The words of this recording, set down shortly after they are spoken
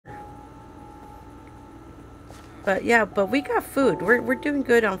But yeah, but we got food. We're doing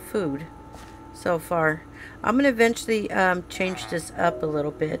good on food so far. I'm gonna eventually change this up a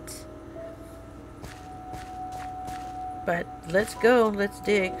little bit. But let's go. Let's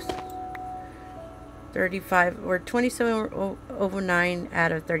dig. 35 or 2709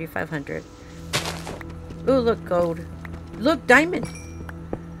 out of 3500. Ooh, look, gold. Look, diamond.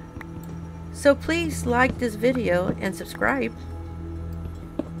 So please like this video and subscribe.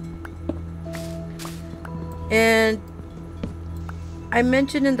 And I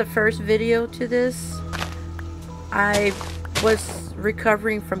mentioned in the first video to this, I was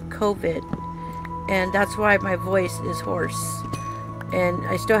recovering from COVID, and that's why my voice is hoarse. And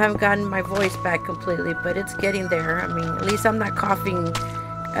I still haven't gotten my voice back completely, but it's getting there. I mean, at least I'm not coughing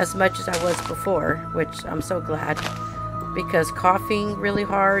as much as I was before, which I'm so glad. Because coughing really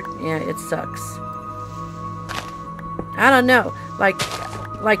hard, yeah, it sucks. I don't know,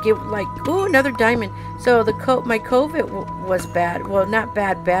 ooh, another diamond. So my COVID was bad. Well, not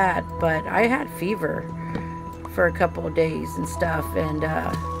bad, but I had fever for a couple of days and stuff, and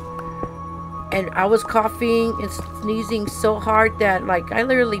I was coughing and sneezing so hard that, like, I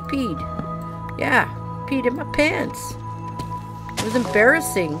literally peed. Yeah, peed in my pants. It was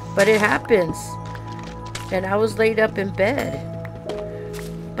embarrassing, but it happens. And I was laid up in bed.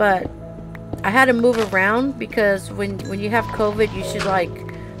 But I had to move around because when you have COVID, you should, like,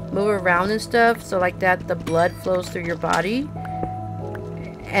 move around and stuff. So like that, the blood flows through your body.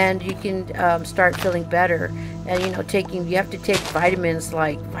 And you can start feeling better. And, you know, you have to take vitamins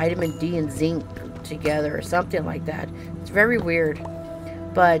like vitamin D and zinc together or something like that. It's very weird.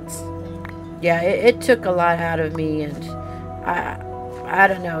 But, yeah, it took a lot out of me. And I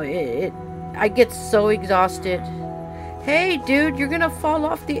don't know. I get so exhausted. Hey, dude, you're gonna fall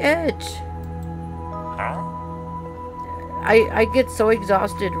off the edge. I get so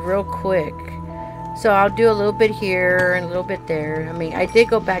exhausted real quick. So I'll do a little bit here and a little bit there. I mean, I did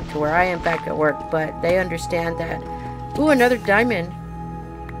go back to where I am back at work, but they understand that. Ooh, another diamond.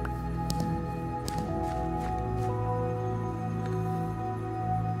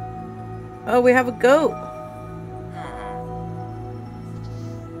 Oh, we have a goat.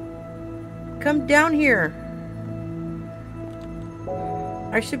 Come down here.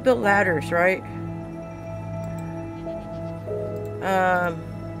 I should build ladders, right?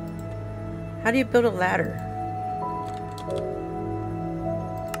 How do you build a ladder?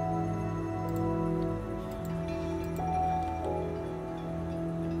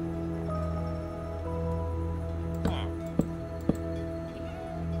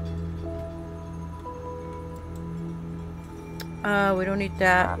 We don't need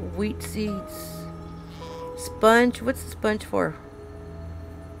that. Wheat seeds. Sponge. What's the sponge for?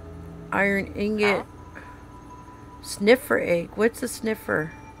 Iron ingot. Sniffer egg. What's a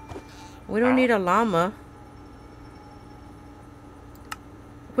sniffer? We don't need a llama.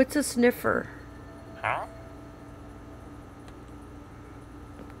 What's a sniffer?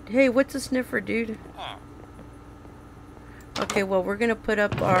 Hey, what's a sniffer, dude? Okay, well, we're gonna put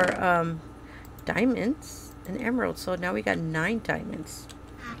up our diamonds and emeralds. So now we got 9 diamonds.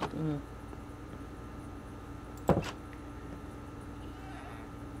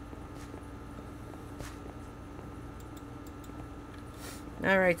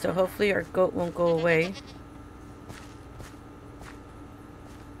 Alright, so hopefully our goat won't go away.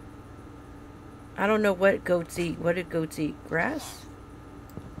 I don't know what goats eat. What did goats eat? Grass?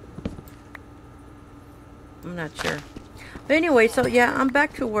 I'm not sure. But anyway, so yeah, I'm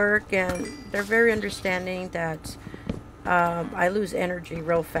back to work, and they're very understanding that I lose energy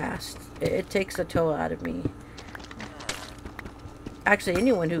real fast. It takes a toll out of me. Actually,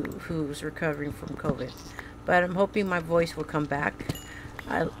 anyone who's recovering from COVID. But I'm hoping my voice will come back.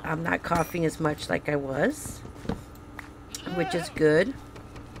 I'm not coughing as much like I was, which is good.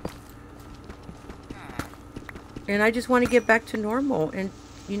 And I just want to get back to normal and,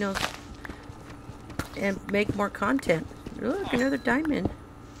 you know, and make more content. Look, another diamond.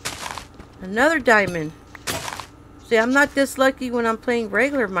 Another diamond. See, I'm not this lucky when I'm playing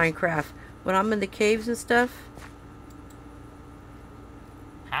regular Minecraft. When I'm in the caves and stuff.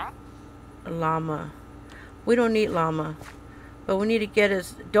 A llama. We don't need llama. But we need to get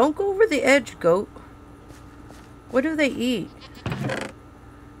us... Don't go over the edge, goat. What do they eat?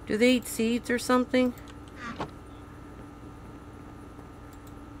 Do they eat seeds or something?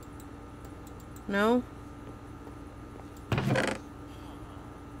 No?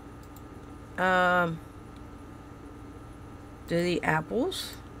 Do they eat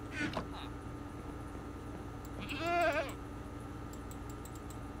apples?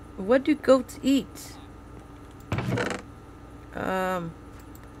 What do goats eat?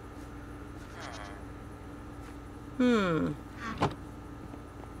 Hmm.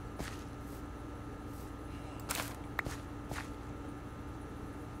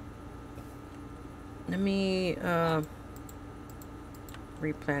 Let me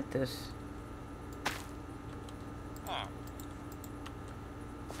replant this.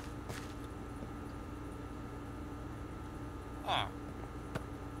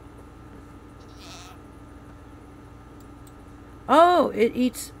 Oh, it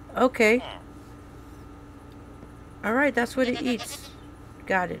eats. Okay. All right, that's what it eats.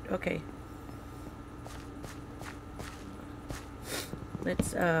 Got it. Okay.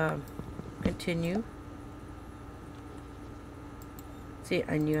 Let's continue. See,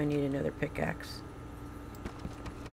 I knew I need another pickaxe.